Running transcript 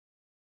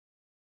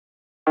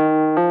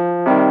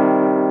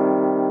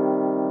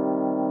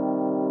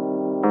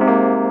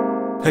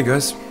Hey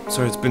guys,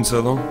 sorry it's been so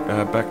long,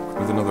 back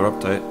with another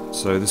update.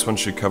 So this one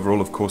should cover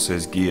all of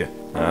Corsair's gear.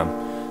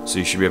 So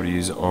you should be able to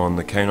use it on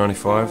the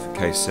K95,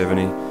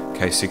 K70,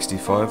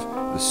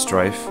 K65, the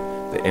Strafe,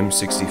 the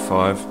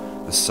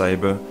M65, the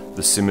Sabre,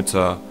 the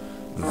Scimitar,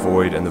 the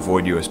Void and the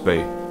Void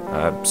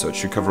USB. So it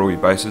should cover all your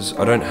bases.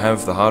 I don't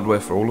have the hardware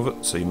for all of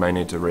it, so you may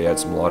need to re-add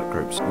some light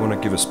groups. I want to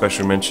give a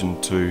special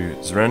mention to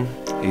Zren.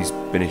 He's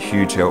been a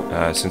huge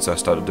help since I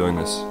started doing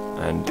this,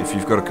 and if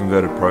you've got a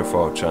converted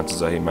profile,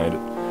 chances are he made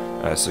it.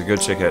 So go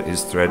check out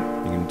his thread,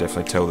 you can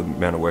definitely tell the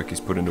amount of work he's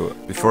put into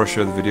it. Before I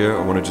show the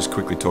video, I want to just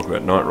quickly talk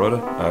about Knight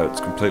Rider. It's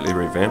completely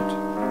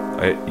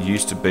revamped. It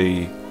used to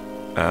be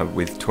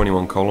with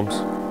 21 columns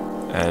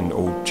and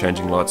all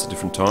changing lights at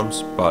different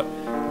times, but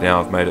now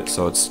I've made it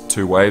so it's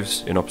 2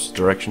 waves in opposite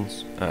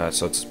directions,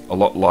 so it's a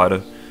lot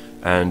lighter,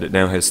 and it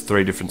now has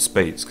 3 different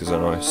speeds, because I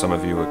know some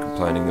of you are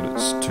complaining that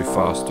it's too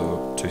fast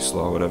or too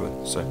slow or whatever,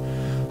 so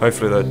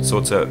hopefully that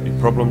sorts out your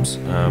problems.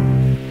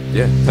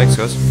 Yeah, thanks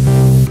guys.